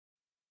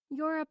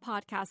You're a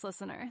podcast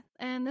listener,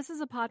 and this is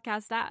a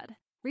podcast ad.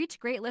 Reach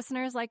great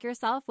listeners like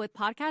yourself with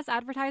podcast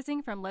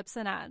advertising from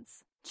Libsyn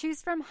Ads.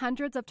 Choose from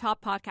hundreds of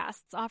top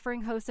podcasts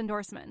offering host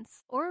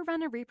endorsements, or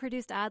run a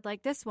reproduced ad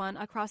like this one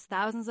across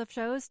thousands of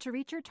shows to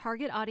reach your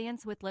target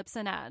audience with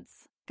Libsyn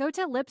Ads. Go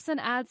to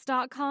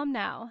libsynads.com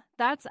now.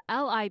 That's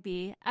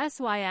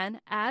LIBSYN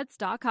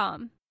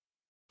ads.com.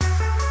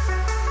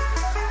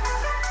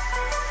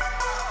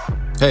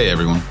 Hey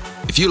everyone.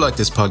 If you like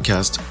this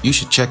podcast, you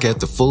should check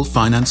out the full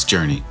finance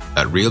journey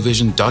at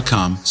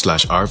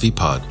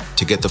realvision.com/RVPod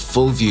to get the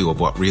full view of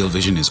what Real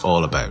Vision is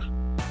all about.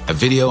 A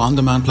video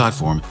on-demand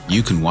platform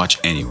you can watch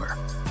anywhere.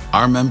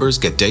 Our members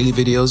get daily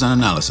videos and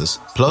analysis,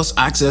 plus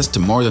access to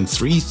more than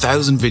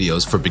 3,000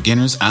 videos for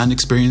beginners and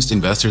experienced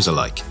investors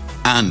alike,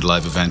 and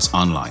live events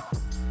online.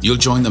 You'll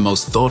join the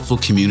most thoughtful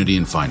community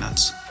in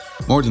finance.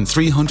 More than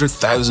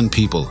 300,000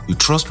 people who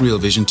trust Real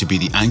Vision to be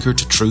the anchor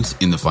to truth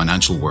in the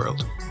financial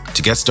world.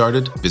 To get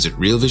started, visit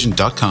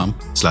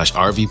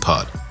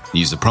realvision.com/RVPod and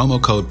use the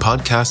promo code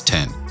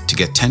podcast10 to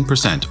get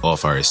 10%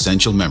 off our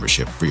essential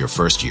membership for your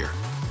first year.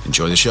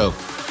 Enjoy the show.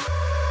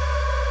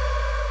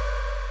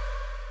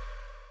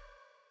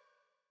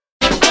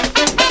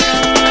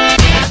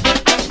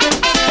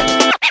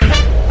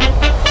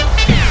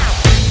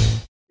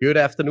 Good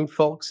afternoon,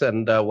 folks,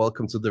 and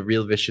welcome to the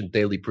Real Vision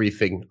Daily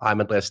Briefing.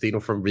 I'm Andreas Steno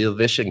from Real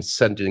Vision,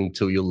 sending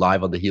to you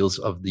live on the heels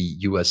of the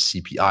US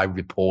CPI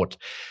report.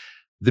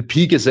 The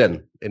peak is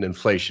in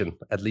inflation,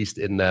 at least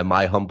in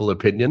my humble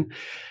opinion.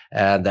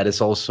 And that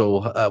is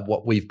also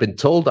what we've been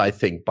told, I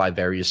think, by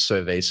various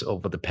surveys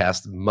over the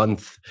past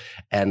month.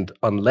 And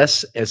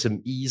unless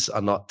SMEs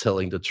are not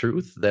telling the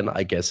truth, then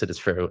I guess it is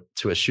fair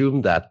to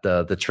assume that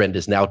the trend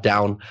is now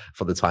down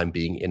for the time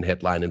being in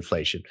headline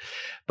inflation.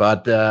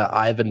 But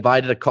I've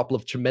invited a couple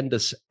of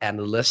tremendous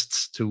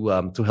analysts to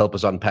help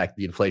us unpack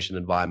the inflation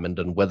environment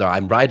and whether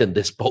I'm right in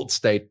this bold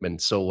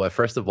statement. So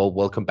first of all,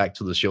 welcome back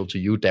to the show to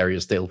you,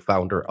 Darius Dale,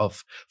 founder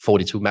of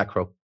 42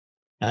 Macro.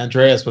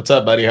 Andreas, what's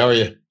up, buddy? How are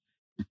you?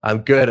 I'm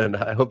good, and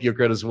I hope you're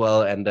good as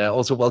well. And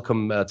also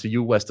welcome to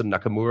you, Weston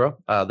Nakamura,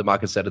 the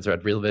markets editor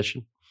at Real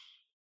Vision.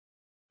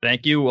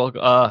 Thank you. Well,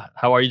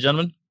 how are you,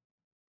 gentlemen?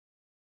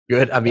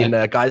 Good. I mean,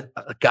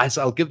 guys,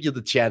 I'll give you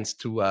the chance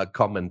to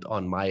comment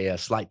on my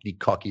slightly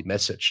cocky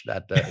message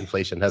that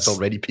inflation has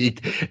already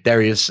peaked.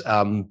 Darius,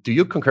 do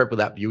you concur with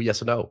that view?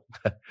 Yes or no?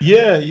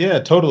 Yeah,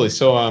 totally.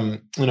 So,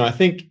 I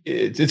think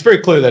it's very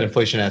clear that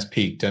inflation has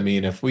peaked. I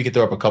mean, if we could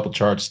throw up a couple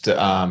charts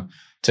to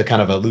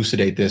kind of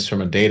elucidate this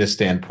from a data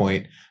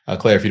standpoint,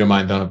 Claire, if you don't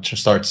mind, don't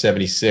start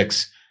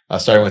 76.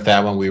 Starting with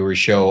that one, we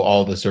show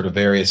all the sort of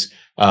various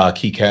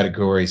key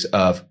categories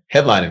of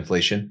headline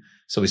inflation.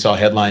 So we saw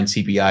headline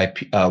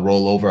CPI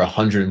roll over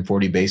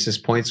 140 basis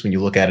points when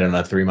you look at it on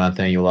a 3-month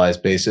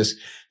annualized basis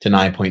to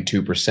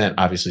 9.2%.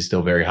 Obviously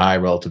still very high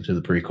relative to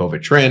the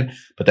pre-COVID trend,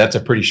 but that's a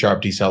pretty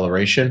sharp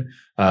deceleration.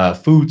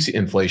 Foods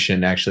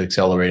inflation actually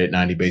accelerated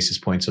 90 basis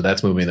points, so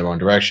that's moving in the wrong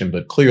direction.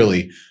 But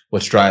clearly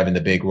what's driving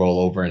the big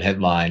rollover in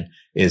headline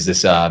is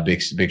this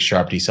big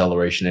sharp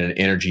deceleration in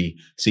energy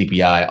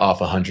CPI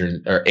off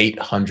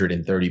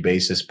 830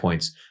 basis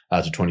points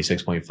to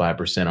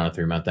 26.5% on a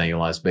 3-month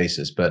annualized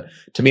basis. But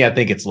to me, I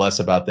think it's less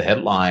about the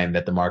headline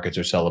that the markets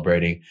are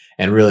celebrating,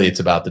 and really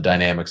it's about the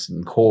dynamics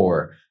in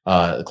core.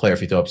 Claire,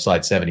 if you throw up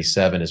slide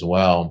 77 as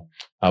well,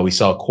 we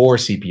saw core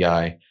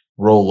CPI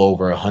roll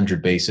over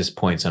 100 basis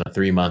points on a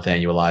 3-month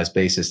annualized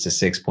basis to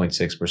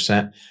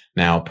 6.6%.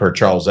 Now, per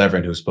Charles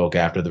Evren, who spoke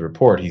after the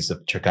report, he's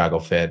the Chicago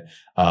Fed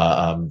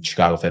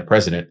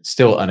president,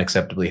 still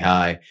unacceptably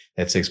high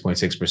at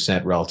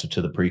 6.6% relative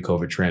to the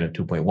pre-COVID trend of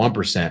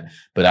 2.1%,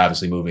 but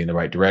obviously moving in the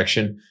right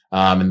direction.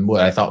 And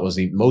what I thought was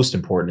the most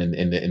important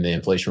in the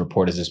inflation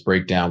report is this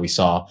breakdown we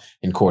saw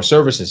in core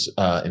services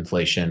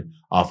inflation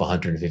off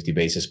 150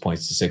 basis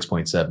points to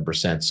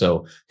 6.7%.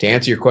 So to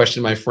answer your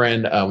question, my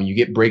friend, when you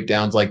get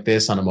breakdowns like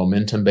this on a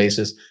momentum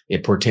basis,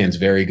 it portends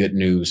very good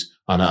news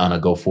on a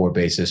go-forward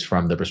basis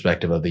from the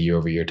perspective of the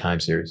year-over-year time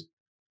series.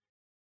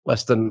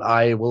 Weston,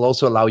 I will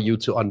also allow you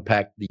to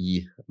unpack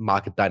the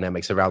market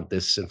dynamics around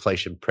this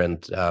inflation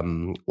print.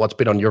 What's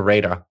been on your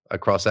radar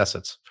across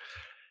assets?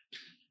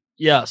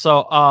 Yeah,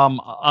 so I'm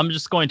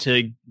not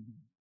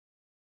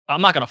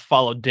going to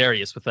follow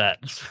Darius with that.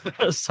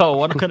 So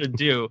what I'm going to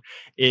do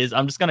is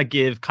I'm just going to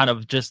give kind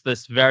of just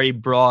this very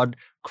broad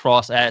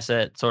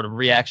cross-asset sort of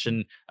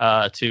reaction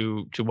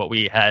to what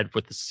we had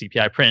with the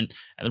CPI print.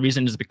 And the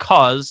reason is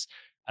because,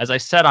 as I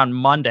said on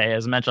Monday,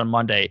 as I mentioned on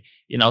Monday,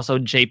 so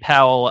Jay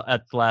Powell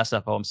at the last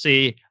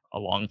FOMC,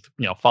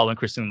 following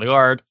Christine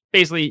Lagarde,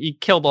 basically he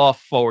killed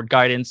off forward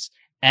guidance,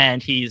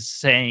 and he's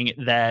saying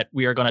that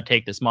we are going to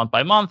take this month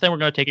by month, and we're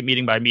going to take it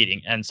meeting by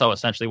meeting. And so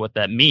essentially what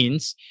that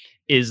means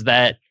is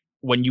that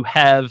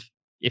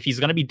if he's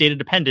going to be data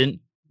dependent,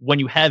 when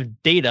you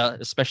have data,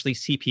 especially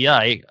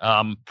CPI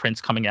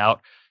prints coming out,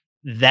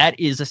 that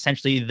is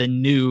essentially the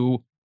new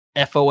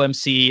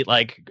FOMC,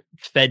 like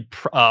Fed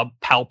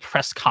Powell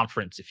press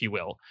conference, if you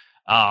will.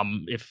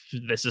 If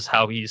this is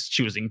how he's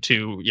choosing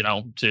to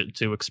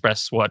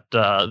express what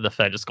the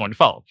Fed is going to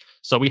follow.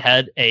 So we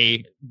had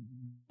a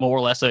more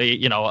or less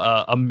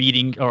a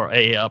meeting or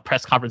a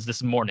press conference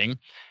this morning.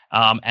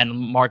 And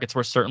markets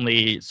were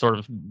certainly sort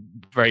of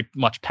very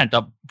much pent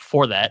up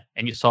for that.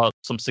 And you saw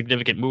some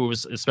significant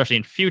moves, especially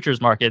in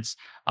futures markets,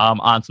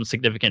 on some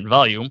significant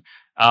volume.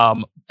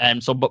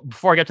 And so, but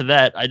before I get to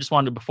that, I just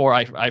wanted to, before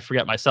I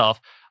forget myself,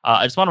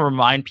 I just want to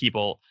remind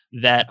people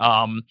that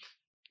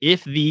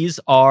if these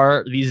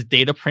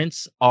data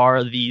prints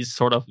are these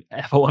sort of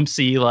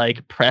FOMC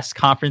like press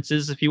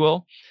conferences, if you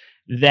will,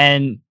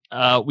 then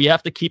we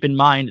have to keep in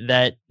mind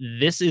that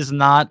this is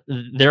not,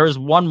 there is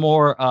one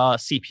more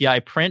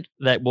CPI print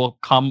that will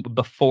come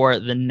before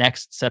the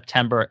next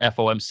September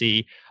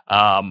FOMC,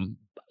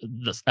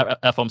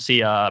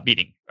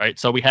 meeting, right?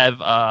 So we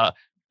have,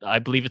 I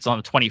believe it's on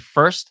the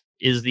 21st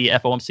is the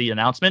FOMC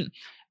announcement,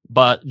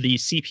 but the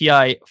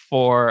CPI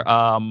for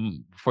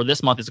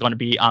this month is going to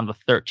be on the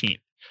 13th.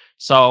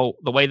 So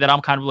the way that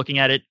I'm kind of looking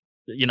at it,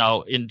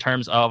 in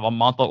terms of a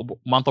month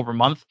over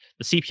month,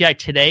 the CPI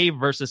today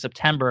versus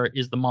September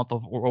is the month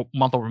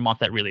over month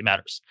that really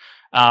matters.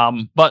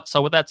 But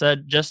so with that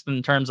said, just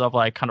in terms of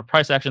like kind of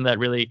price action that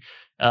really,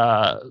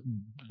 caught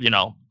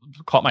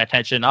my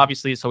attention,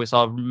 obviously. So we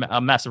saw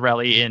a massive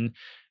rally in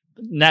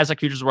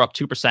NASDAQ futures were up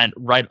 2%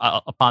 right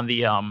upon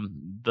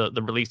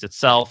the release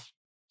itself.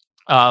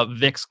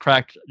 VIX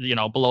cracked,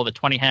 below the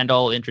 20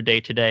 handle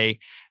intraday today.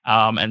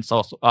 And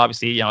so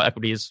obviously,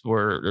 equities,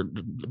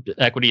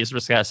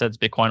 risk assets,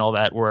 Bitcoin, all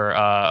that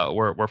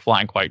were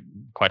flying quite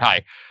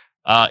high.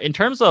 In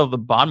terms of the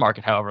bond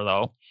market, however,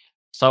 though,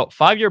 so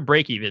 5-year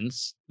break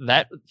evens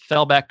that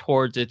fell back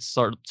towards its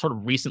sort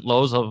of recent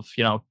lows of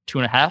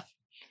 2.5.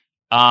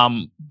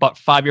 But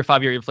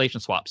 5-year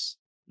inflation swaps,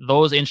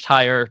 those inched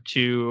higher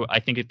to, I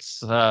think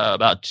it's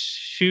about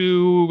a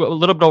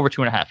little bit over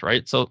 2.5,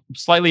 right? So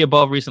slightly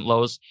above recent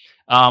lows.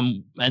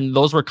 And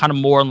those were kind of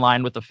more in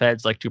line with the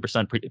Fed's like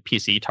 2%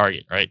 PCE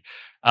target, right?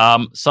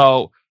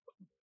 So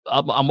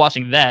I'm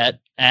watching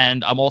that,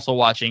 and I'm also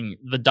watching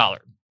the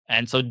dollar.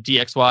 And so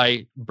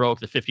DXY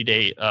broke the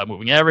 50-day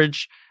moving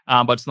average,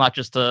 but it's not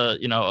just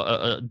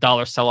a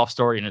dollar sell-off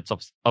story in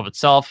of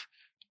itself.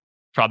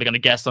 Probably going to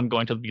guess I'm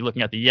going to be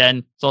looking at the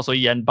yen. It's also a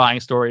yen buying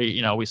story.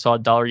 We saw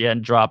dollar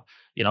yen drop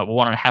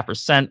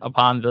 1.5%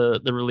 upon the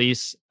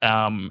release.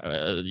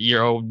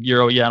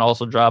 Euro yen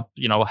also dropped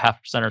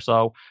 0.5% or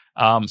so.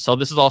 So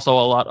this is also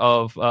a lot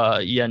of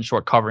yen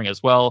short covering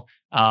as well,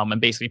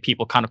 and basically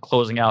people kind of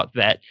closing out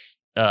that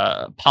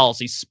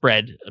policy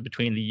spread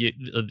between the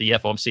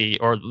FOMC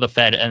or the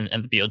Fed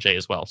and the BOJ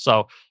as well.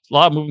 So a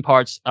lot of moving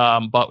parts,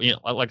 but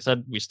like I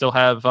said, we still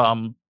have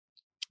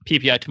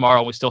PPI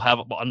tomorrow. We still have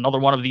another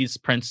one of these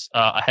prints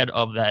ahead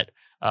of that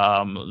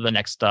the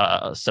next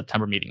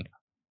September meeting.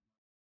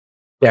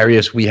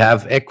 Darius, we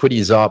have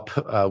equities up,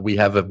 we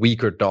have a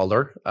weaker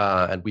dollar,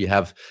 and we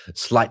have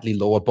slightly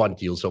lower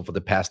bond yields over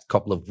the past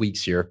couple of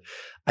weeks here.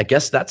 I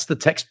guess that's the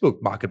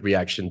textbook market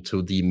reaction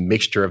to the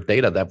mixture of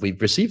data that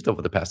we've received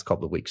over the past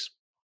couple of weeks.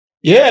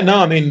 Yeah, no,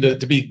 I mean,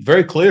 to be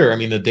very clear, I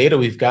mean, the data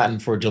we've gotten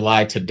for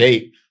July to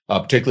date,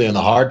 particularly on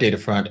the hard data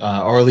front,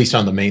 or at least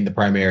on the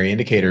primary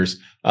indicators,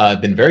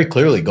 have been very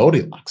clearly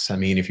Goldilocks. I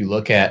mean, if you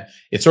look at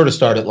it, sort of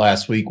started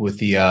last week with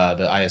the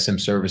ISM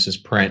services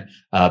print,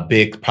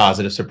 big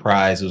positive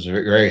surprise. It was a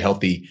very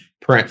healthy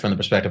print from the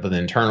perspective of the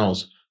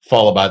internals,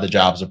 followed by the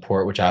jobs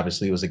report, which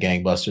obviously was a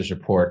gangbusters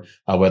report.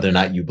 Whether or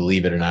not you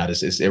believe it or not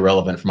is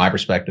irrelevant from my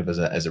perspective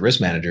as a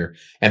risk manager.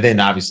 And then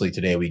obviously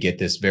today we get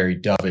this very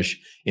dovish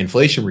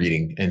inflation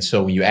reading. And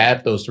so when you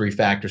add those three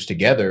factors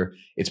together,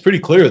 it's pretty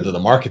clear that the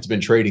market's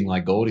been trading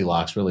like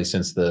Goldilocks really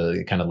since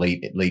the kind of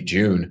late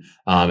June.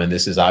 And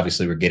this is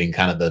obviously we're getting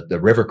kind of the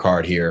river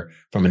card here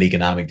from an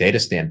economic data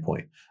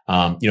standpoint.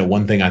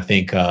 One thing I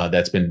think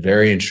that's been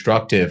very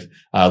instructive,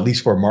 at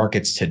least for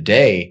markets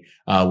today,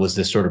 was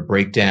this sort of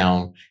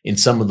breakdown in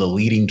some of the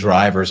leading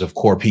drivers of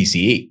core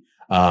PCE.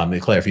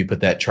 And Claire, if you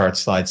put that chart,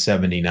 slide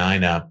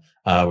 79 up,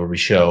 where we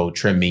show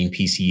trim mean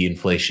PCE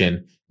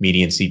inflation,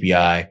 median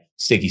CPI,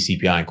 sticky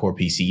CPI, and core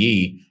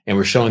PCE, and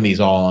we're showing these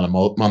all on a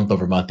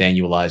month-over-month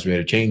annualized rate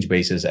of change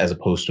basis as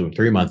opposed to a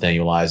 3-month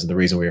annualized. And the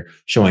reason we're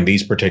showing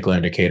these particular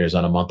indicators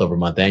on a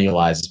month-over-month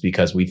annualized is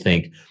because we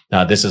think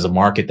this is a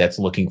market that's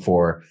looking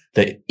for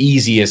the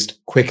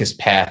easiest, quickest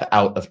path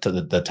out of to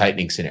the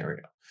tightening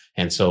scenario.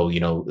 And so,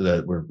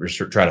 we're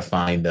trying to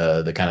find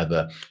the kind of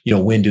the,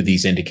 when do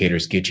these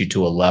indicators get you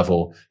to a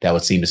level that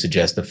would seem to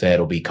suggest the Fed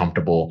will be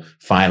comfortable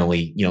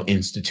finally,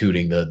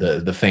 instituting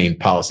the famed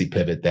policy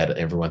pivot that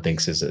everyone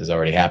thinks has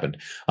already happened.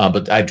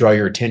 But I draw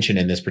your attention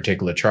in this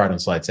particular chart on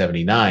slide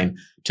 79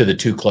 to the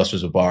two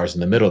clusters of bars in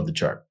the middle of the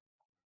chart.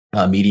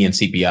 Median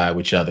CPI,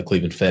 which the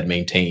Cleveland Fed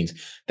maintains,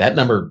 that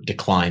number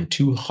declined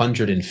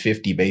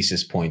 250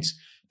 basis points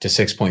to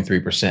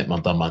 6.3%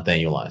 month-on-month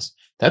annualized.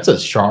 That's a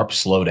sharp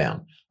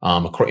slowdown.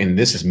 And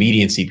this is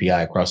median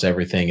CPI across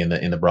everything in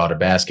the broader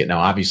basket. Now,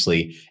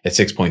 obviously, at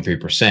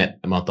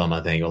 6.3%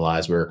 month-on-month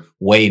annualized, we're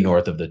way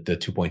north of the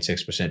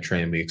 2.6%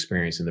 trend we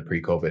experienced in the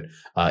pre-COVID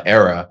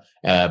era.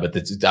 But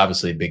it's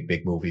obviously a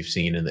big move we've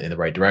seen in the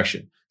right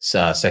direction.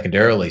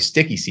 Secondarily,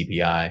 sticky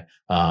CPI,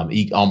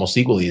 almost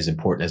equally as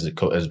important as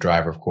a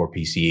driver of core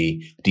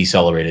PCE,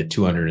 decelerated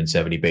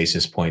 270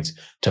 basis points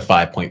to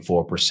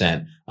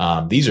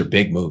 5.4%. These are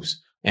big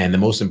moves. And the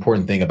most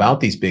important thing about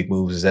these big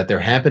moves is that they're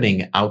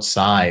happening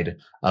outside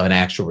of an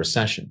actual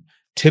recession.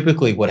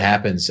 Typically what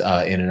happens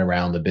in and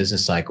around the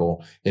business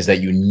cycle is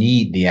that you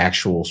need the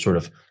actual sort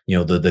of,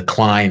 the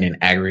decline in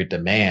aggregate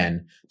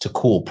demand to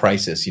cool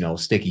prices,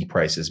 sticky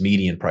prices,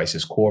 median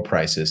prices, core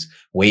prices,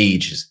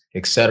 wages,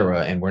 et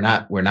cetera. And we're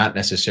not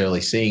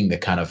necessarily seeing the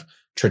kind of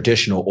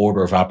traditional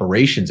order of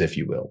operations, if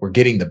you will. We're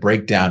getting the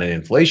breakdown in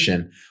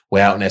inflation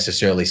without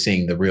necessarily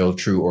seeing the real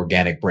true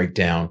organic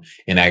breakdown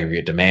in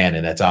aggregate demand.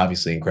 And that's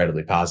obviously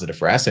incredibly positive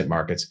for asset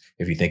markets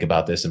if you think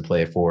about this and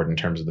play it forward in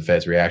terms of the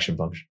Fed's reaction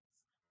function.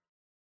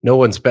 No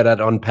one's better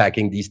at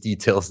unpacking these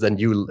details than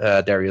you,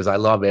 Darius. I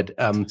love it.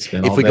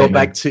 If we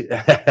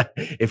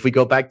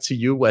go back to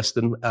you,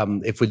 Weston,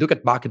 if we look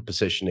at market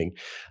positioning,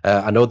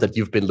 I know that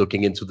you've been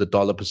looking into the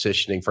dollar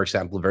positioning, for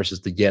example,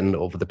 versus the yen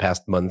over the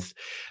past month.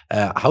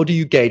 How do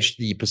you gauge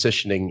the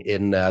positioning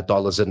in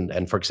dollars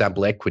and, for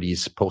example,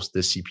 equities post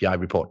this CPI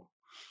report?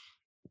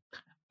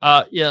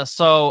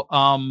 So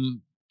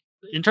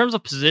in terms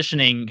of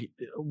positioning,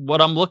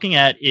 what I'm looking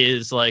at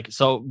is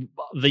the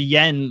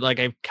yen, like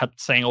I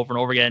kept saying over and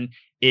over again,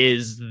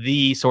 is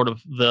the sort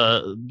of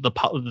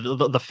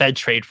the Fed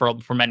trade for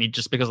many,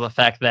 just because of the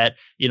fact that,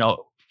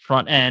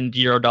 front end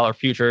euro dollar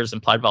futures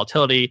implied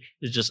volatility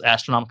is just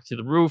astronomical through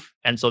the roof.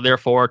 And so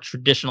therefore,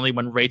 traditionally,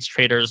 when rates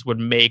traders would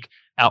make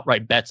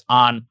outright bets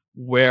on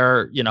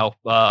where,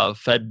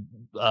 Fed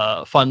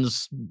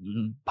funds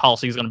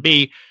policy is going to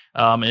be,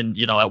 and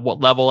at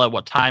what level, at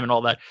what time, and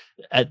all that.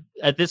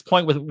 At this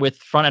point, with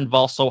front end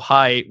vol so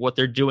high, what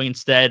they're doing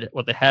instead,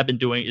 what they have been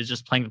doing, is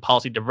just playing the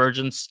policy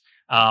divergence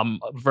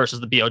versus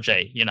the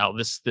BOJ.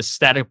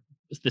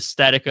 This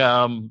static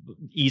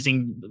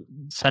easing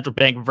central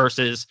bank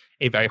versus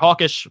a very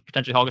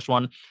potentially hawkish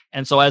one.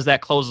 And so as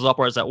that closes up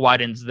or as that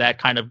widens, that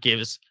kind of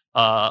gives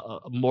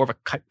more of a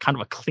kind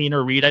of a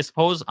cleaner read, I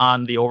suppose,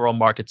 on the overall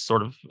market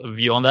sort of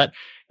view on that.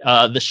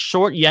 The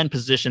short yen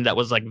position that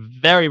was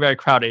very, very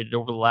crowded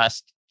over the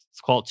last,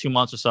 let's call it 2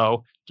 months or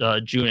so,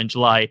 June and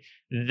July,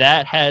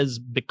 that has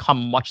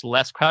become much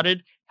less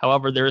crowded.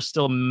 However, there is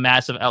still a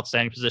massive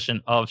outstanding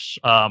position of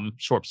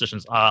short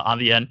positions on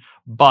the yen,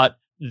 but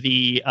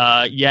the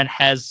yen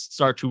has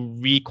started to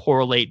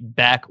re-correlate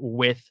back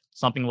with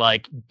something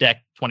like DEC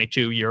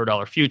 22 euro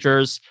dollar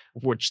futures,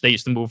 which they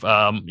used to move,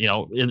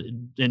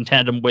 in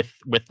tandem with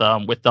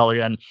dollar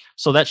yen.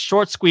 So that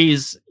short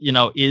squeeze,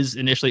 is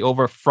initially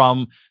over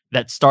from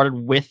that started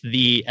with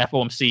the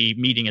FOMC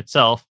meeting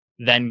itself,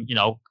 then,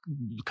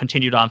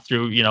 continued on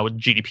through,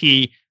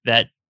 GDP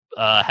that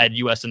had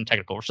U.S. in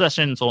technical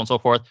recession, so on and so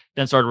forth,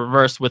 then started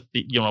reverse with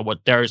the,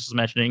 what Darius was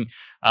mentioning,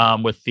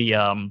 with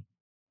the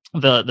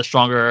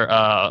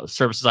stronger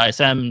services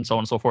ISM and so on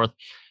and so forth.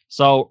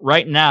 So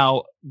right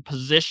now,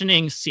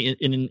 positioning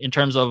in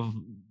terms of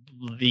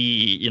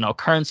the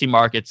currency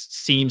markets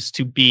seems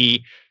to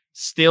be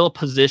still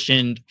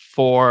positioned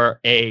for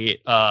a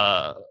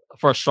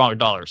stronger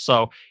dollar.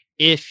 So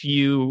if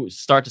you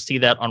start to see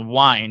that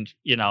unwind,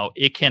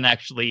 it can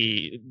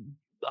actually,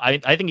 I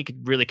think it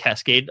could really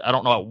cascade. I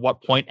don't know at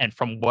what point and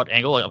from what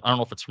angle. I don't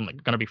know if it's going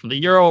to be from the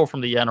euro or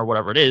from the yen or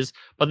whatever it is,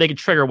 but they could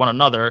trigger one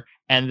another,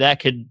 and that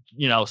could,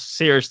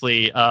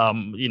 seriously,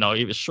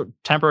 even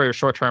temporary or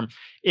short term,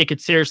 it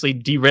could seriously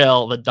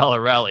derail the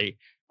dollar rally,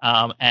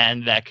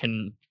 and that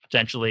can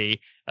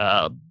potentially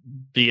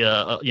be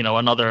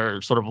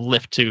another sort of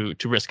lift to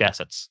risk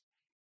assets.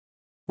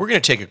 We're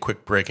going to take a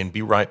quick break and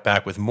be right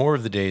back with more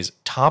of the day's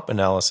top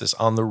analysis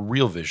on the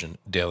Real Vision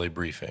Daily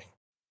Briefing.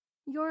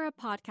 You're a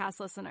podcast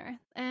listener,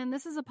 and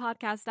this is a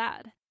podcast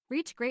ad.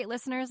 Reach great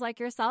listeners like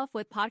yourself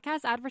with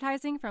podcast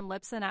advertising from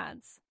Libsyn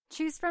Ads.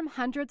 Choose from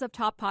hundreds of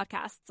top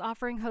podcasts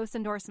offering host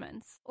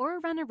endorsements, or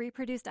run a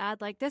reproduced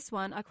ad like this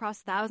one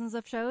across thousands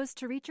of shows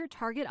to reach your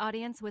target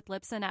audience with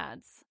Libsyn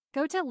Ads.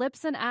 Go to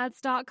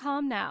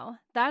libsynads.com now.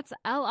 That's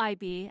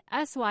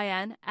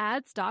LIBSYN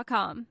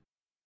ads.com.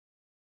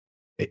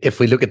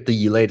 If we look at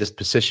the latest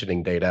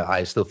positioning data,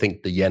 I still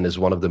think the yen is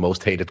one of the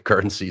most hated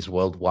currencies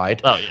worldwide.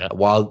 Oh, yeah.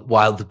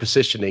 While the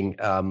positioning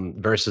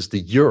versus the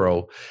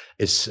euro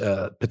is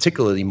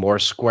particularly more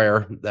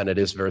square than it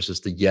is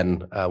versus the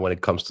yen when it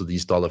comes to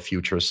these dollar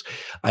futures.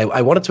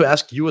 I wanted to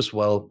ask you as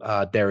well,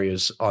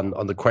 Darius,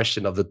 on the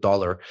question of the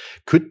dollar.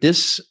 Could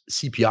this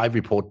CPI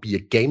report be a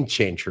game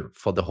changer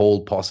for the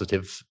whole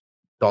positive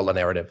dollar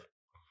narrative?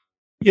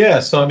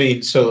 Yeah, so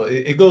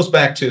it goes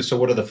back to, so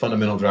what are the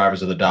fundamental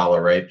drivers of the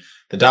dollar, right?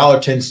 the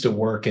dollar tends to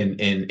work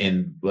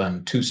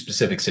in two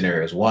specific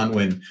scenarios. One,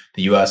 when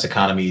the U.S.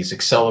 economy is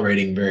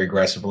accelerating very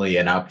aggressively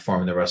and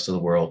outperforming the rest of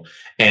the world,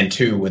 and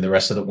two, when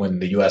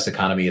the U.S.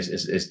 economy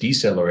is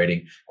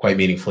decelerating quite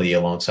meaningfully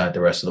alongside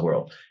the rest of the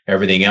world.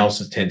 Everything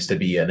else tends to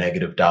be a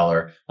negative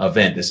dollar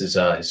event. This is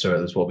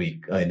what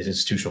we in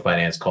institutional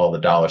finance call the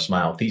dollar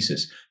smile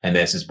thesis, and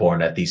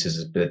that thesis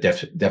is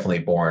definitely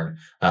born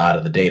out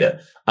of the data.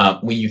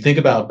 When you think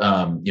about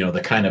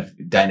the kind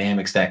of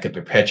dynamics that could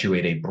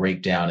perpetuate a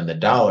breakdown in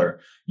the dollar,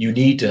 you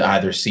need to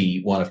either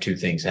see one of two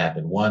things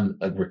happen. One,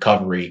 a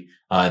recovery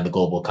in the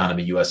global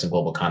economy, U.S. and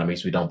global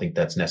economies. We don't think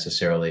that's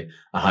necessarily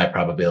a high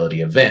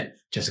probability event,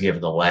 just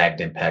given the lagged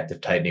impact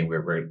of tightening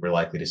we're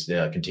likely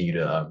to continue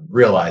to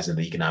realize in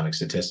the economic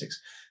statistics.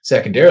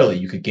 Secondarily,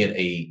 you could get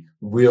a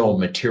real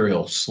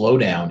material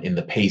slowdown in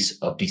the pace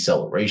of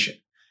deceleration.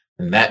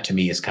 And that, to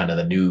me, is kind of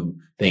the new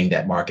thing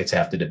that markets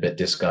have to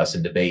discuss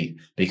and debate,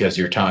 because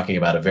you're talking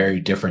about a very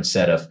different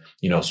set of,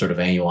 sort of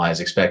annualized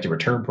expected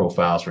return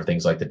profiles for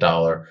things like the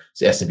dollar,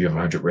 S&P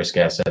 500 risk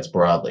assets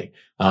broadly.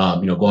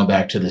 Going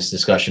back to this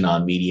discussion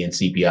on median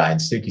CPI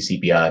and sticky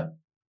CPI,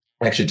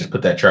 I actually just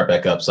put that chart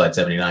back up, slide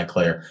 79,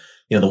 Claire.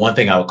 The one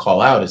thing I would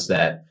call out is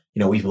that,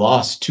 we've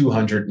lost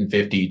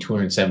 250,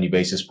 270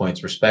 basis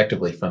points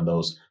respectively from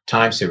those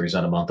time series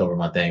on a month over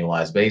month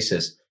annualized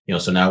basis.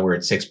 So now we're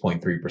at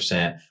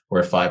 6.3%, we're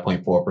at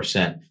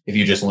 5.4%. If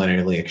you just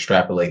linearly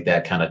extrapolate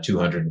that kind of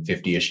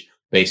 250-ish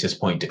basis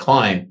point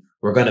decline,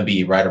 we're going to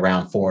be right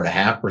around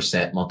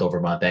 4.5% month over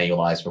month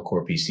annualized for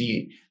core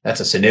PCE.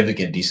 That's a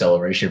significant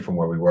deceleration from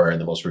where we were in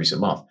the most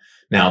recent month.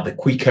 Now, the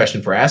key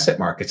question for asset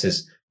markets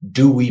is,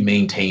 do we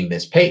maintain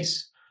this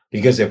pace?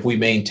 Because if we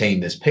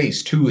maintain this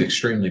pace, two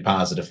extremely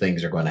positive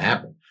things are going to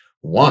happen.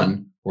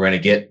 One, we're going to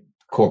get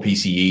core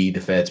PCE, the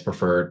Fed's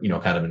preferred,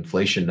 kind of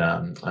inflation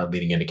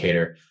leading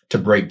indicator, to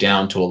break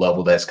down to a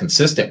level that's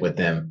consistent with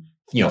them,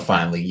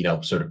 finally,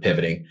 sort of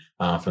pivoting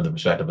from the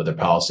perspective of their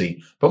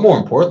policy. But more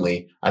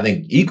importantly, I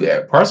think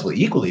possibly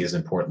equally as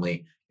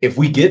importantly, if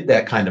we get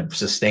that kind of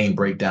sustained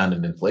breakdown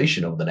in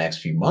inflation over the next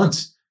few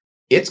months,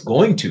 it's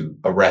going to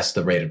arrest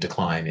the rate of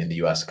decline in the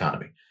U.S.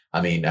 economy.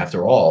 I mean,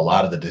 after all, a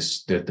lot of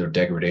the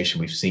degradation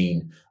we've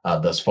seen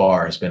thus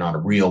far has been on a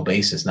real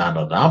basis, not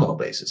on a nominal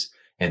basis.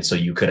 And so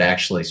you could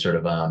actually sort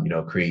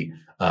of, create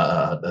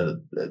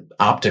an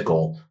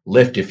optical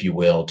lift, if you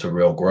will, to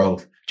real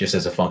growth, just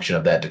as a function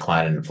of that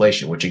decline in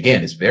inflation, which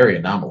again is very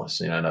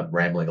anomalous. And I'm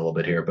rambling a little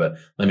bit here, but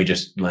let me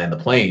just land the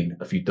plane.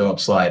 If you throw up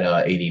slide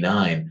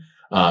 89,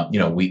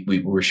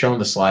 we were showing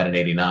the slide in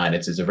 89.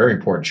 It's a very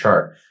important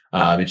chart.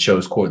 It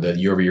shows the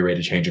year-over-year rate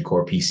of change in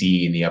core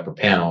PCE in the upper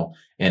panel,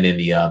 and in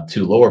the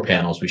two lower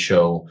panels, we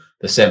show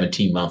the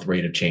 17-month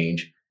rate of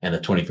change and the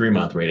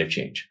 23-month rate of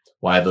change.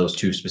 Why those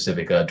two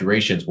specific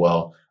durations?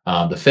 Well,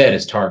 the Fed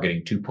is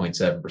targeting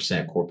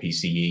 2.7% core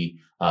PCE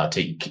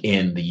to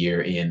end the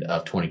year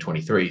of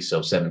 2023,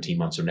 so 17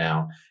 months from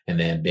now. And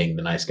then, being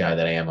the nice guy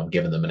that I am, I'm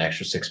giving them an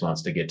extra 6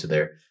 months to get to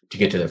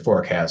their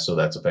forecast. So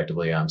that's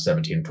effectively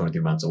 17 to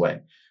 23 months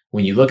away.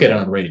 When you look at it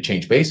on a rate of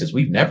change basis,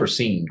 we've never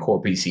seen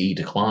core PCE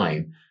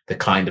decline the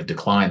kind of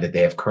decline that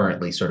they have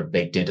currently sort of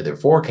baked into their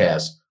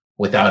forecast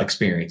without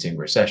experiencing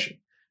recession.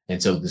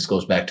 And so this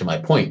goes back to my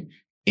point.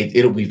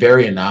 It'll be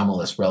very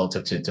anomalous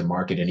relative to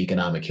market and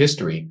economic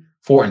history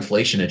for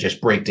inflation to just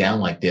break down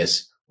like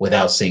this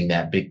without seeing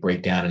that big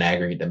breakdown in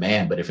aggregate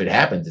demand. But if it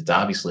happens, it's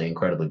obviously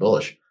incredibly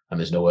bullish. And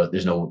there's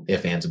no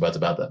ifs, ands, or buts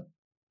about that.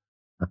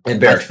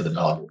 And bearish for the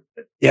dollar.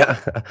 Yeah,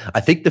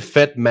 I think the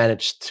Fed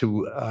managed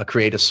to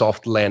create a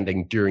soft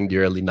landing during the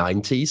early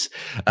 90s,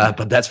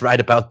 but that's right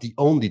about the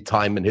only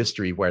time in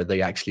history where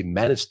they actually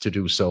managed to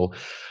do so.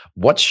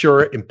 What's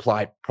your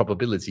implied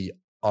probability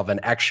of an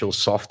actual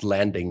soft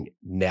landing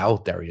now,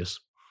 Darius?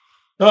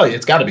 Oh,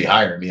 it's got to be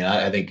higher. I mean,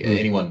 I think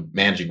anyone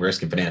managing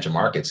risk in financial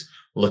markets,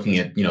 looking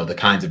at the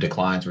kinds of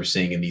declines we're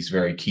seeing in these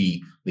very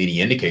key leading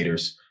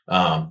indicators,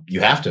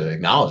 you have to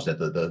acknowledge that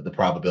the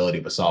probability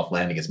of a soft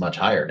landing is much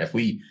higher. And if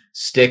we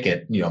stick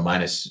at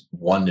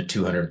 -1 to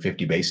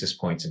 250 basis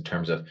points in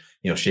terms of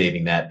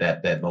shaving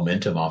that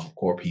momentum off of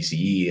core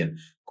PCE and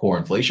core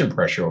inflation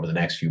pressure over the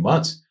next few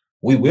months,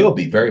 we will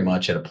be very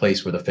much at a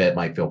place where the Fed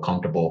might feel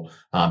comfortable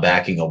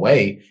backing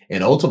away.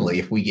 And ultimately,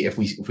 if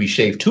we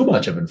shave too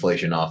much of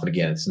inflation off, and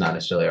again, it's not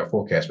necessarily our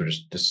forecast, we're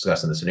just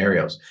discussing the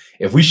scenarios.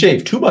 If we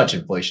shave too much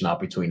inflation off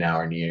between now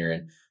and year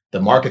end,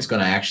 the market's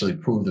going to actually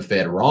prove the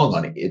Fed wrong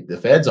on it. The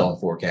Fed's own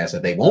forecast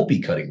that they won't be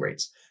cutting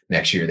rates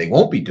next year. They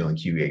won't be doing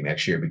QE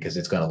next year because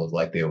it's going to look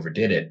like they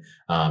overdid it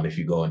if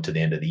you go into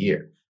the end of the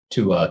year.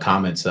 Two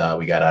comments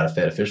we got out of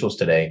Fed officials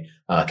today.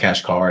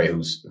 Kashkari,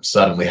 who's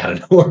suddenly out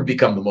of nowhere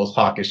become the most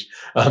hawkish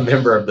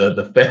member of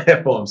the Fed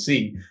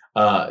FOMC,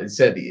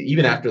 said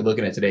even after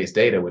looking at today's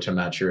data, which I'm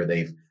not sure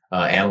they've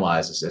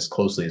analyzed as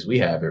closely as we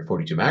have at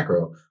 42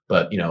 Macro,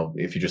 but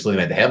if you're just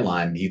looking at the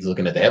headline, he's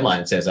looking at the headline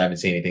and says, I haven't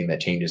seen anything that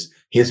changes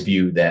his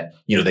view that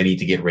they need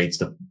to get rates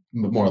to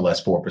more or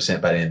less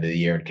 4% by the end of the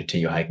year and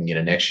continue hiking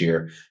into next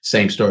year.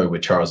 Same story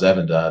with Charles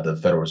Evans, the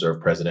Federal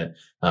Reserve president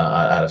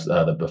out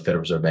of the Federal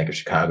Reserve Bank of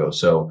Chicago.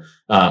 So,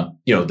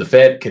 the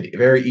Fed could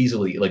very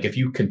easily, like if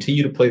you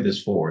continue to play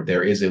this forward,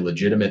 there is a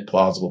legitimate,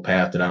 plausible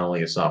path to not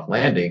only a soft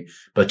landing,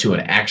 but to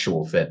an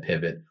actual Fed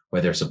pivot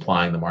where they're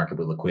supplying the market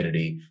with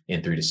liquidity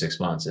in 3 to 6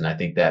 months. And I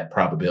think that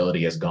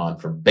probability has gone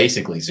from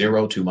basically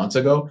 0 2 months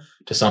ago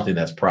to something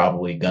that's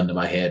probably, gun to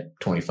my head,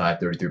 25,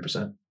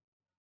 33%.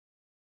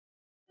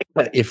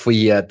 If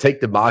we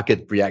take the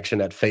market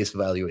reaction at face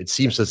value, it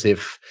seems as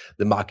if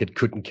the market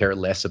couldn't care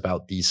less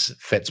about these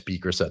Fed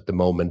speakers at the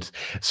moment.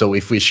 So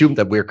if we assume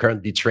that we're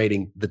currently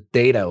trading the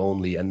data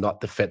only and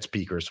not the Fed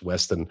speakers,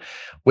 Weston,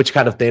 which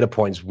kind of data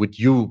points would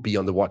you be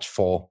on the watch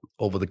for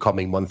over the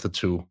coming month or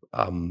two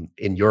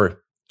in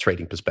your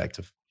trading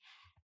perspective?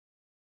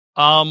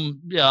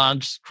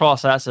 Just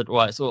cross asset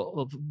wise.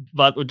 So,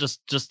 but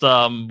just to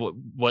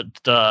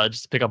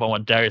pick up on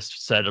what Darius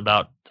said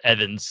about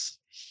Evans.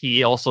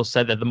 He also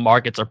said that the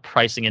markets are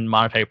pricing in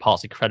monetary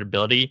policy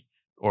credibility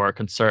or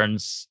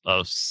concerns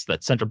that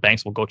central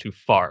banks will go too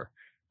far.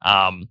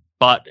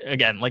 But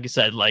again, like you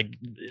said,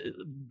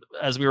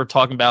 as we were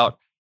talking about,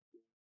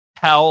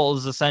 Powell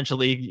is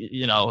essentially,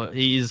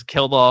 he's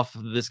killed off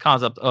this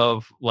concept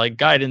of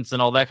guidance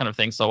and all that kind of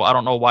thing. So I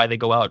don't know why they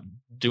go out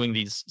doing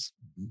these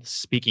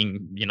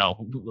speaking,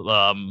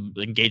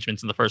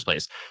 engagements in the first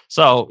place.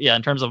 So yeah,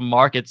 in terms of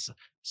markets,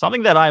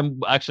 something that I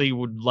actually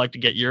would like to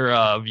get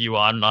your view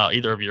on,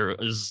 either of you,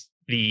 is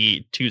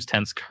the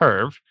 2s10s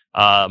curve,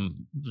 on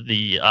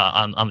the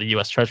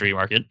U.S. Treasury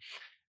market,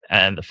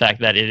 and the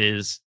fact that it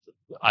is,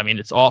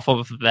 it's off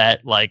of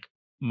that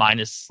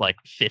minus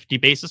 50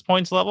 basis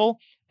points level,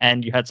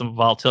 and you had some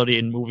volatility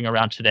in moving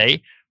around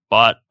today,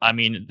 but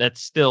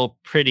that's still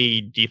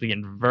pretty deeply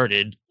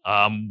inverted.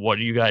 What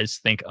do you guys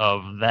think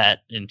of that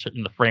in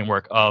the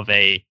framework of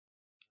a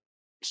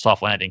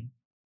soft landing?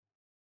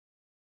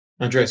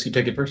 Andreas, you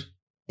take it first.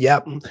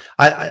 Yeah,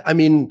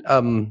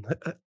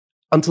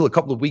 until a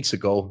couple of weeks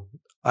ago,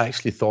 I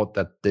actually thought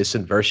that this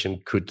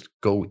inversion could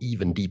go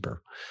even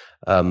deeper,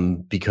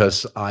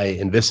 because I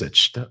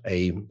envisaged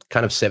a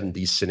kind of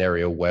 70s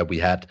scenario where we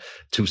had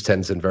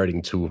 2s10s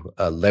inverting to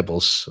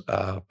levels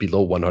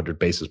below 100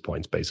 basis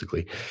points,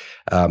 basically.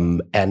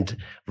 And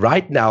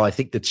right now, I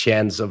think the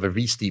chance of a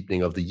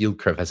re-steepening of the yield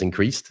curve has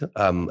increased,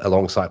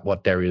 alongside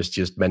what Darius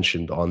just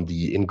mentioned on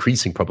the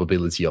increasing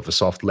probability of a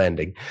soft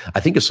landing.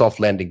 I think a soft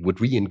landing would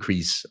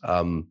re-increase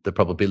the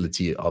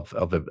probability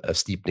of a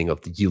steepening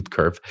of the yield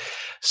curve.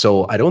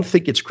 So I don't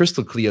think it's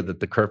crystal clear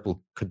that the curve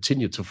will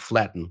continue to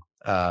flatten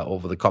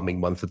over the coming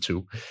month or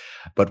two.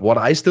 But what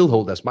I still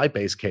hold as my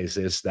base case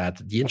is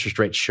that the interest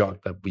rate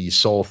shock that we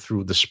saw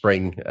through the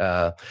spring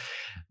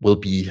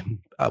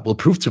will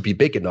prove to be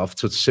big enough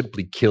to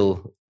simply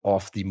kill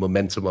off the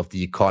momentum of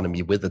the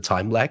economy with a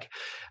time lag.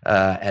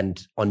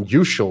 And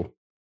unusual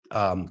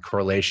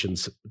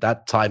correlations,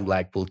 that time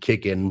lag will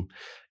kick in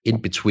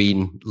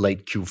between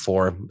late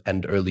Q4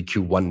 and early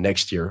Q1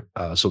 next year.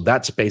 So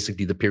that's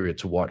basically the period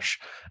to watch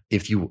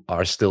if you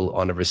are still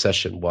on a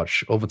recession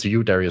watch. Over to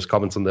you, Darius.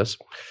 Comments on this?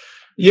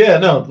 Yeah,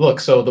 no,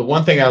 look, so the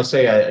one thing I would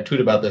say, I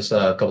tweeted about this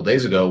a couple of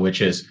days ago, which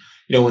is,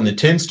 when the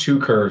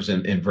 10s2 curves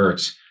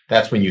inverts,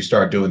 that's when you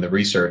start doing the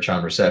research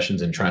on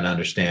recessions and trying to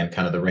understand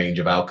kind of the range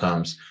of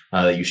outcomes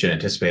that you should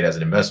anticipate as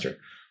an investor.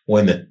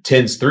 When the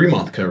 10s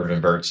 3-month curve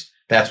inverts,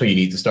 that's when you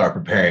need to start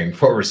preparing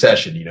for a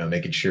recession,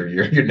 making sure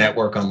your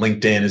network on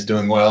LinkedIn is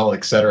doing well,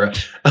 et cetera,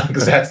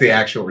 because that's the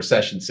actual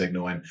recession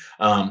signal. And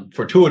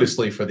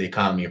fortuitously for the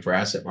economy and for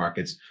asset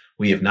markets,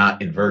 we have not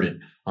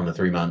inverted on the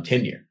 3-month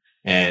 10-year.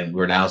 And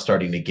we're now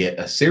starting to get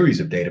a series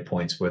of data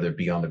points, whether it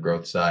be on the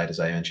growth side, as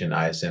I mentioned,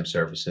 ISM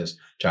services,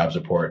 jobs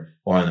report,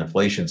 or on the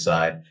inflation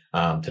side.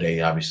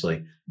 Today,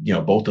 obviously,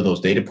 both of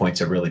those data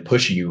points are really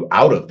pushing you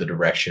out of the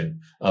direction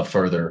of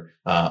further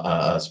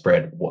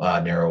spread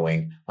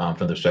narrowing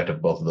from the perspective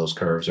of both of those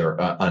curves, or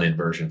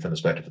uninversion from the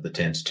perspective of the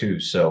 10s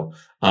too. So,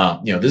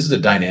 this is a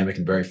dynamic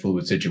and very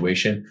fluid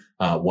situation.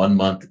 1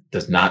 month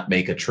does not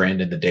make a trend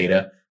in the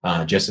data,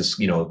 just as,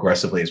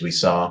 aggressively as we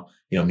saw,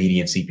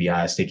 median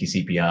CPI, sticky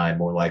CPI, and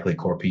more likely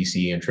core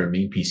PCE and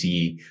mean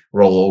PCE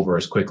roll over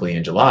as quickly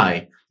in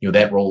July.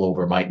 That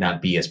rollover might not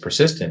be as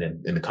persistent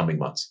in the coming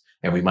months.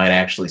 And we might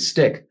actually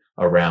stick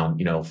around,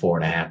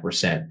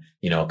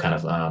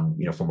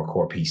 4.5%, from a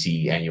core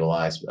PCE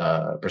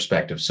annualized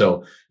perspective.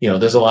 So,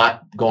 there's a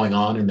lot going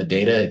on in the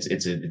data.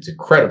 It's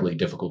incredibly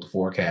difficult to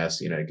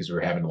forecast, because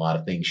we're having a lot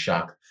of things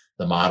shock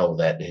the model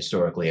that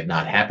historically have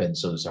not happened.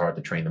 So it's hard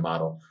to train the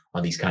model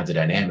on these kinds of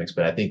dynamics.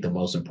 But I think the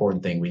most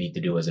important thing we need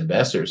to do as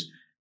investors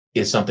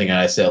is something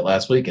I said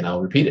last week, and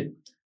I'll repeat it.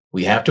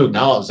 We have to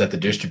acknowledge that the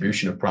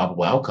distribution of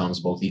probable outcomes,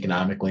 both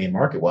economically and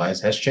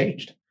market-wise, has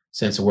changed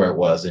since where it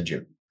was in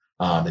June.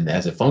 And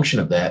as a function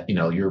of that,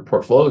 your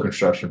portfolio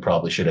construction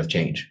probably should have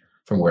changed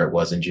from where it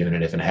was in June.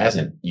 And if it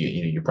hasn't,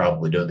 you're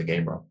probably doing the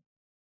game wrong.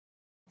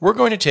 We're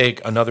going to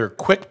take another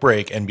quick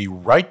break and be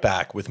right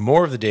back with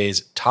more of the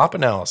day's top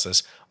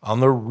analysis on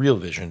the Real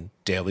Vision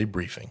Daily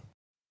Briefing.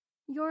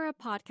 You're a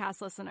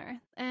podcast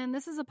listener, and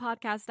this is a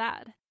podcast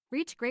ad.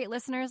 Reach great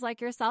listeners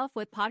like yourself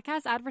with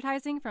podcast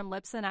advertising from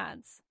Libsyn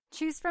Ads.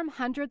 Choose from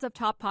hundreds of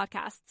top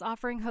podcasts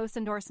offering host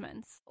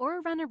endorsements,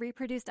 or run a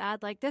reproduced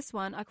ad like this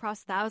one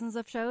across thousands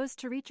of shows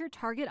to reach your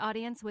target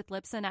audience with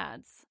Libsyn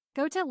Ads.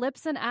 Go to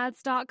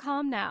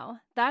libsynads.com now.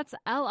 That's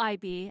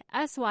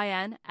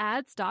LIBSYN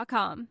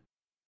ads.com.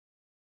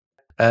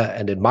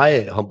 And in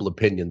my humble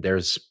opinion,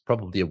 there's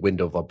probably a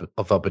window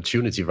of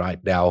opportunity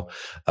right now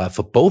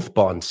for both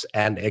bonds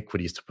and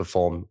equities to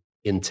perform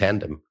in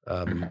tandem,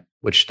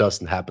 which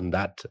doesn't happen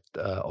that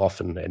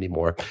often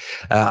anymore.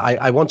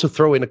 I want to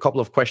throw in a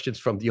couple of questions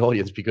from the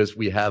audience because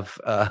we have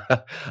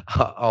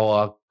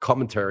our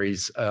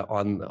commentaries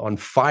on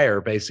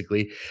fire,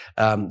 basically.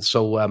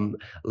 So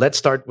let's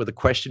start with a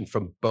question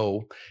from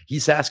Bo.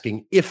 He's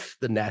asking, if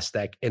the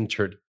NASDAQ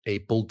entered a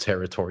bull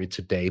territory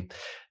today,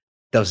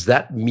 does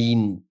that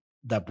mean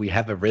that we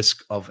have a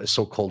risk of a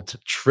so-called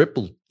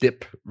triple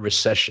dip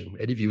recession?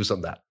 Any views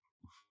on that?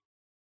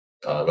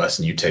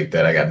 Weston, you take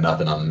that. I got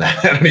nothing on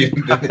that. I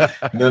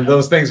mean,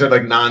 those things are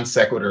like non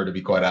sequitur, to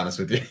be quite honest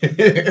with you.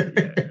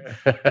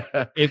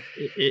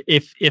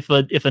 if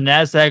the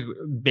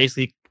NASDAQ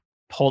basically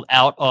pulled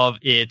out of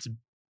its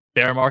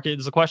bear market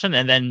is the question,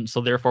 and then so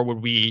therefore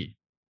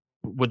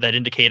would that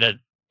indicate a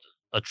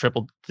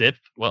triple dip?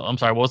 Well, I'm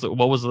sorry. What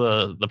was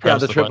the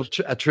premise? Yeah,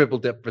 a triple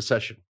dip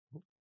recession.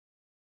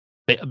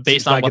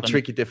 Based on like a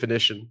tricky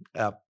definition.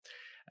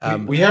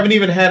 We haven't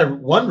even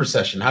had one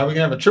recession. How are we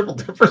gonna have a triple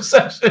dip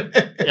recession?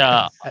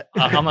 Yeah,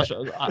 I'm not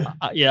sure.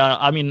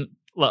 I mean,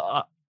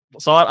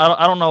 so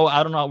I don't know.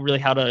 I don't know really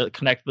how to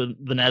connect the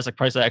NASDAQ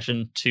price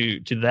action to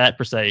that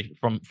per se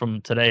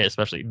from today,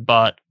 especially.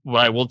 But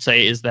what I will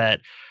say is that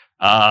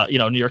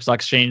New York Stock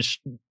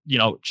Exchange,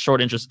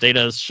 short interest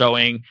data is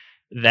showing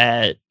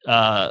that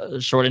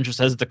short interest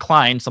has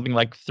declined something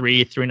like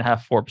 3.5%,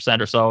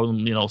 4% or so,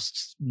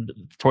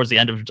 towards the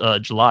end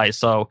of July.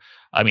 So,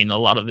 I mean, a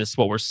lot of this,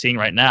 what we're seeing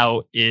right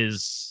now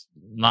is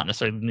not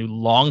necessarily new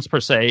longs per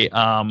se,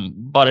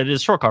 but it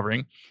is short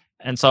covering.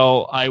 And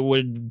so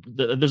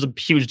there's a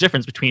huge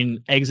difference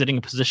between exiting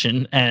a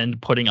position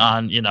and putting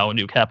on,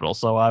 new capital.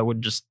 So I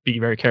would just be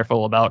very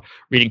careful about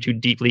reading too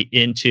deeply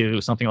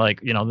into something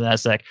like, the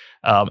NASDAQ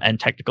and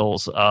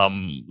technicals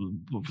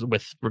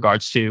with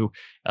regards to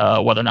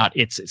whether or not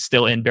it's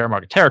still in bear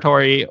market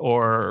territory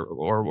or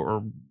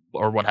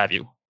what have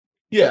you.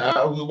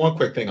 Yeah. One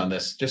quick thing on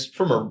this, just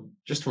from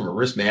a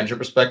risk management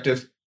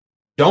perspective,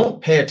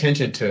 don't pay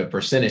attention to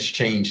percentage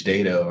change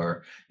data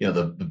or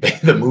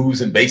the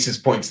moves and basis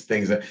points,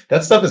 things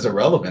that stuff is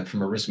irrelevant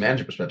from a risk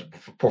management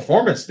perspective.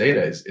 Performance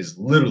data is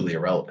literally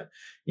irrelevant.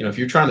 If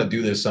you're trying to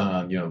do this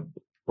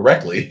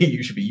correctly,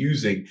 you should be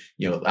using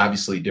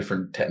obviously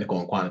different technical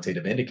and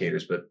quantitative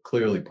indicators, but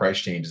clearly price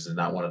changes is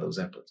not one of those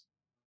inputs.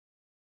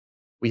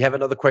 We have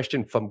another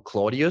question from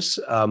Claudius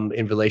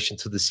in relation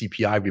to the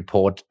CPI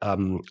report.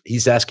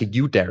 He's asking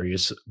you,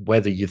 Darius,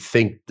 whether you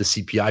think the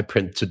CPI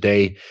print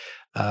today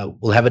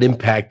will have an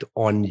impact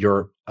on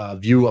your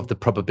view of the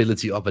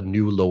probability of a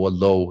new lower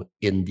low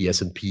in the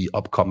S&P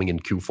upcoming in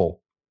Q4.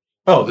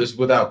 Oh, this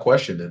without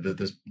question that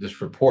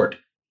this report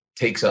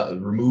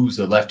removes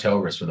the left tail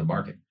risk from the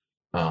market.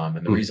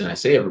 And the reason I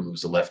say it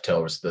removes the left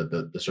tail risk,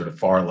 the sort of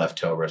far left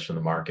tail risk from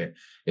the market,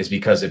 is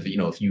because if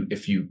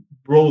you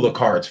roll the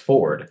cards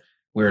forward,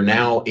 we're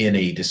now in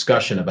a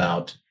discussion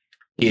about,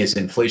 is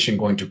inflation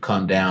going to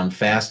come down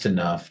fast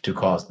enough to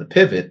cause the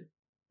pivot,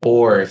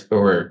 or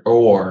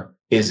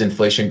is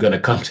inflation going to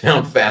come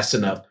down fast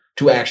enough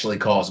to actually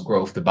cause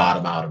growth to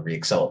bottom out and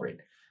reaccelerate?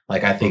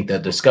 Like, I think the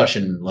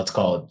discussion, let's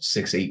call it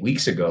 6-8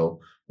 weeks ago,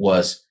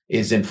 was,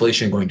 is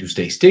inflation going to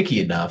stay sticky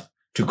enough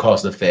to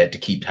cause the Fed to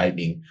keep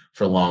tightening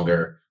for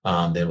longer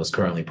than was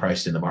currently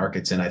priced in the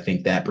markets? And I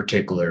think that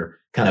particular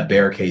kind of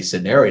bear case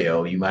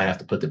scenario, you might have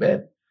to put to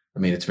bed. I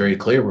mean, it's very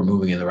clear we're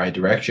moving in the right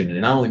direction, and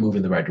not only moving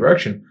in the right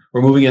direction,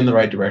 we're moving in the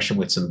right direction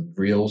with some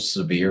real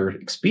severe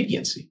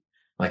expediency.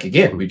 Like,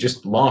 again, we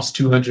just lost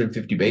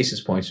 250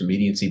 basis points from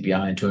median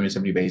CPI and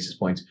 270 basis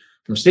points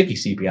from sticky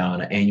CPI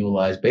on an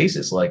annualized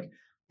basis. Like,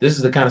 this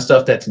is the kind of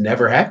stuff that's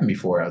never happened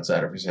before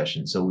outside of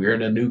recession. So we're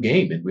in a new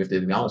game, and we have to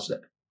acknowledge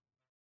that.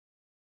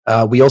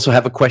 We also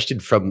have a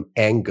question from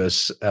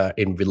Angus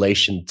in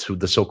relation to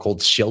the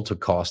so-called shelter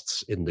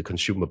costs in the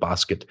consumer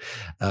basket.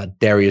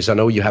 Darius, I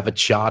know you have a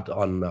chart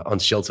on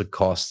shelter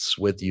costs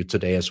with you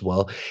today as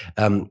well.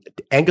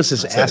 Angus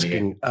is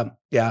asking,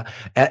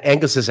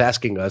 Angus is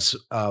asking us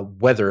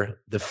whether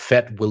the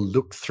Fed will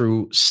look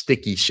through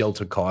sticky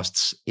shelter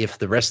costs if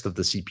the rest of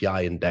the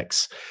CPI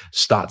index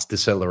starts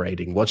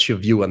decelerating. What's your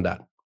view on that?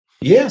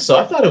 Yeah, so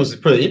I thought it was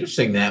pretty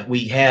interesting that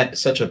we had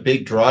such a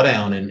big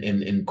drawdown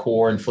in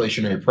core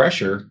inflationary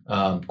pressure,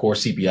 core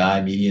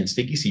CPI, median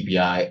sticky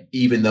CPI,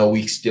 even though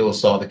we still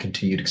saw the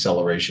continued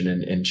acceleration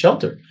in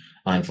shelter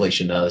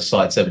inflation.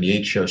 Slide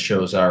 78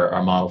 shows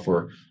our model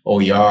for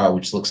OER,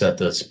 which looks at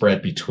the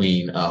spread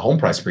between home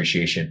price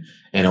appreciation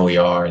and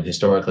OER, and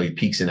historically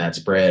peaks in that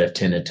spread have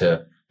tended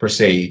to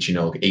presage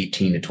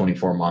 18 to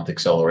 24 month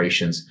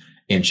accelerations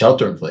in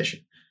shelter inflation.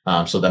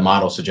 So the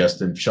model suggests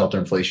that shelter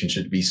inflation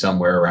should be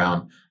somewhere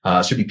around,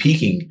 should be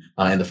peaking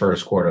in the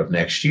first quarter of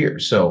next year.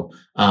 So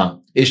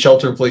is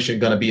shelter inflation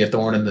going to be a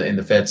thorn in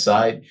the Fed's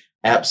side?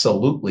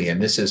 Absolutely.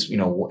 And this is,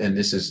 and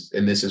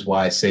this is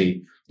why I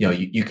say,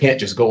 you can't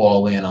just go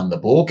all in on the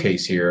bull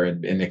case here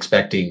and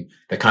expecting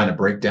the kind of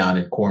breakdown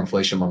in core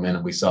inflation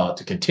momentum we saw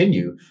to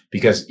continue,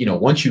 because,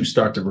 once you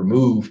start to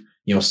remove,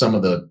 some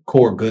of the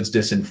core goods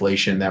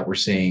disinflation that we're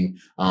seeing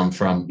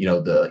from,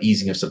 the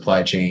easing of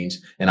supply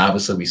chains. And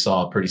obviously we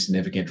saw a pretty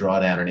significant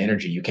drawdown in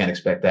energy. You can't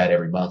expect that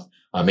every month.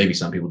 Maybe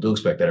some people do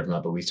expect that every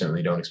month, but we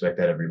certainly don't expect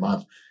that every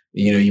month.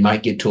 You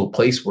might get to a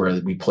place where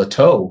we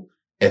plateau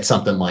at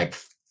something like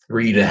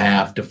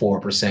 3.5% to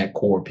 4%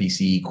 core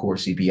PCE, core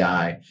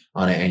CPI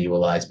on an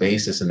annualized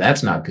basis. And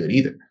that's not good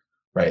either,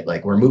 right?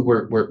 Like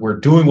we're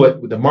doing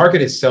what the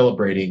market is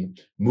celebrating,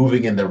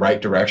 moving in the right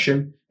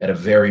direction at a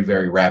very,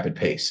 very rapid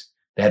pace.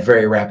 That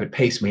very rapid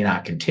pace may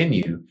not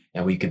continue,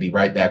 and we could be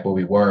right back where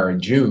we were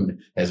in June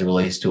as it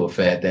relates to a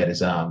Fed that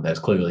is that's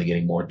clearly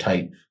getting more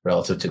tight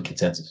relative to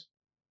consensus.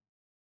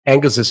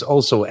 Angus is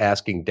also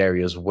asking,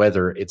 Darius,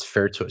 whether it's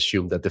fair to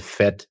assume that the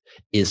Fed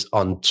is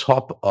on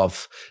top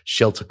of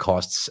shelter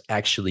costs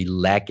actually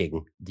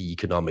lagging the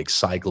economic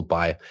cycle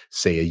by,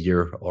 say, a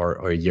year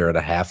or a year and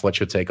a half.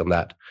 What's your take on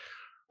that?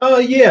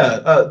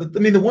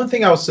 The one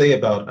thing I would say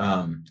about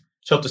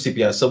shelter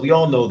CPI, so we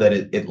all know that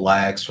it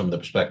lags from the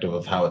perspective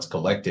of how it's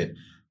collected,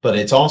 but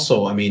it's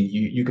also,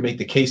 you can make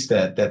the case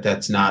that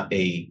that's not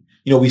a,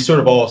 we sort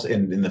of all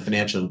in the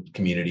financial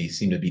community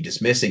seem to be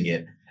dismissing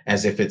it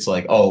as if it's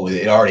like, oh,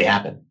 it already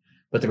happened.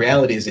 But the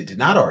reality is it did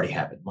not already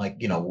happen. Like,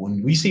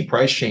 when we see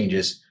price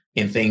changes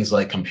in things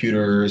like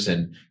computers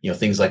and,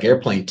 things like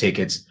airplane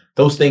tickets,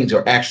 those things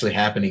are actually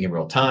happening in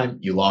real time.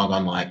 You log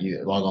online,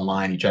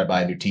 you try to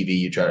buy a new TV,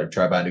 you try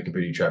to buy a new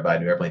computer, you try to buy a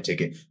new airplane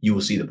ticket, you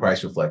will see the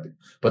price reflected.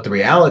 But the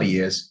reality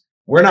is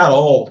we're not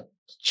all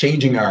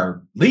changing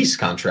our lease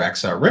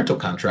contracts, our rental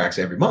contracts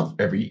every month.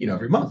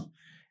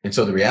 And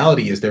so the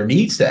reality is there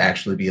needs to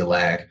actually be a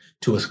lag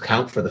to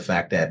account for the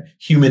fact that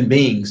human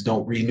beings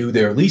don't renew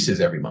their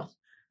leases every month.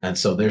 And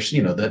so there's,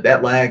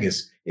 that lag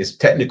is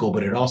technical,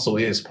 but it also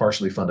is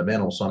partially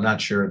fundamental. So I'm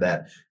not sure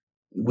that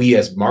we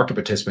as market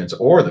participants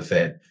or the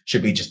Fed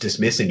should be just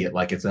dismissing it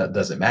like it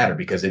doesn't matter,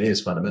 because it is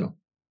fundamental.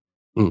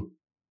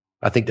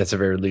 I think that's a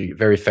very,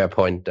 very fair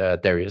point,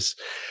 Darius.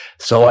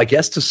 So I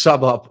guess to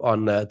sum up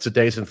on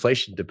today's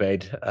inflation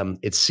debate,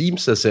 it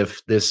seems as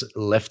if this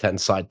left-hand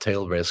side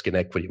tail risk in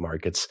equity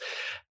markets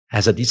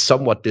has at least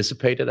somewhat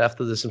dissipated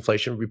after this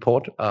inflation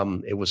report.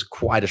 It was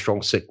quite a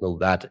strong signal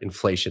that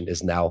inflation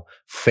is now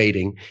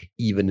fading,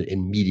 even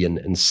in median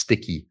and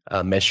sticky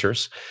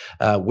measures,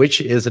 which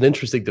is an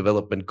interesting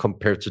development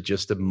compared to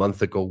just a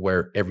month ago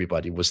where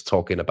everybody was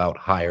talking about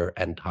higher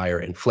and higher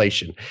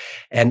inflation.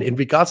 And in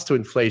regards to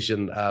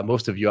inflation,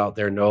 most of you out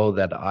there know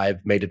that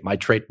I've made it my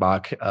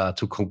trademark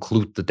to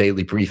conclude the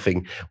daily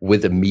briefing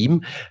with a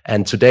meme.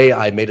 And today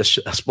I made a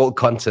small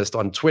contest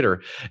on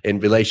Twitter in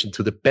relation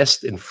to the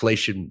best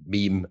inflation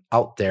meme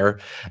out there,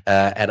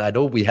 and I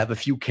know we have a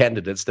few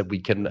candidates that we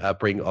can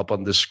bring up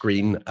on the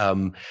screen.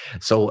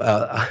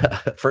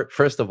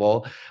 First of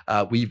all,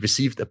 we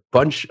received a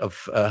bunch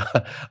of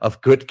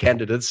good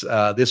candidates.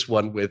 This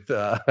one with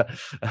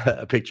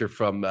a picture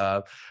from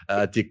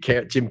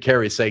Jim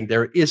Carrey saying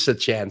there is a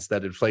chance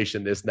that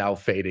inflation is now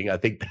fading. I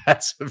think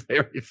that's a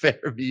very fair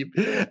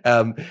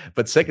meme.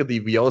 But secondly,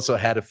 we also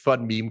had a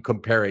fun meme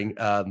comparing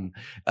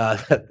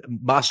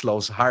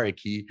Maslow's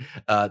hierarchy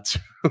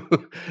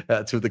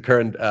to the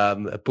current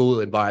bull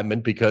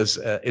environment, because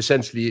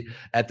essentially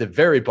at the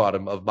very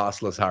bottom of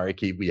Maslow's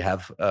hierarchy, we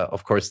have,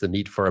 of course, the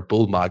need for a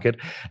bull market.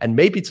 And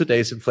maybe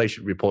today's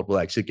inflation report will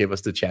actually give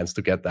us the chance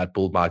to get that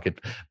bull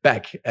market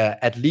back.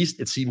 At least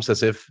it seems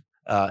as if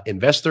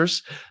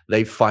investors,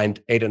 they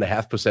find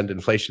 8.5%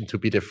 inflation to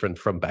be different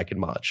from back in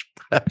March.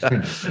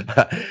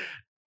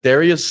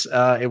 Darius,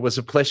 it was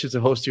a pleasure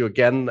to host you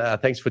again.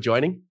 Thanks for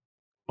joining.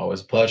 Always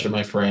a pleasure,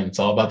 my friend. It's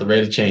all about the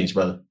rate of change,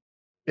 brother.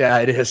 Yeah,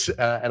 it is.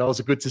 And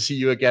also good to see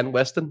you again,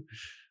 Weston.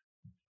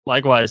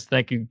 Likewise.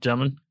 Thank you,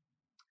 gentlemen.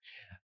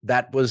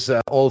 That was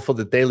all for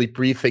the daily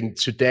briefing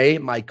today.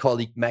 My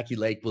colleague Maggie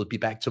Lake will be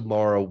back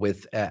tomorrow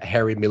with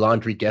Harry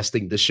Milandri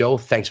guesting the show.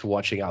 Thanks for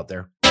watching out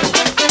there.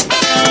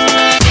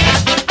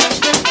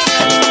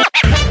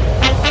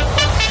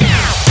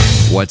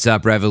 What's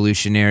up,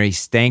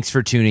 revolutionaries? Thanks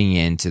for tuning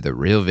in to the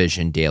Real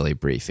Vision Daily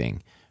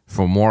Briefing.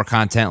 For more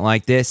content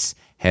like this,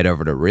 head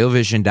over to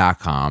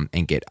realvision.com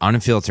and get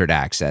unfiltered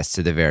access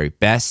to the very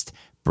best,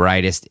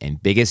 brightest,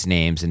 and biggest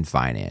names in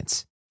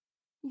finance.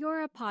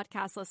 You're a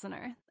podcast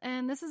listener,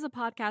 and this is a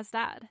podcast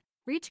ad.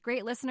 Reach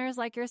great listeners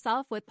like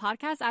yourself with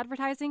podcast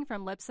advertising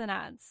from Libsyn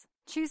Ads.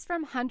 Choose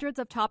from hundreds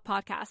of top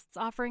podcasts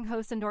offering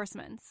host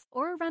endorsements,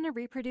 or run a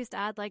reproduced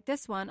ad like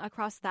this one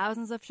across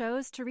thousands of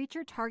shows to reach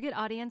your target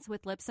audience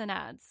with Libsyn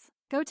Ads.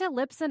 Go to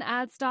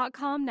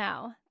libsynads.com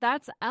now.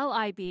 That's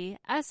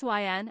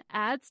LIBSYN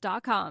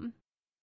ads.com.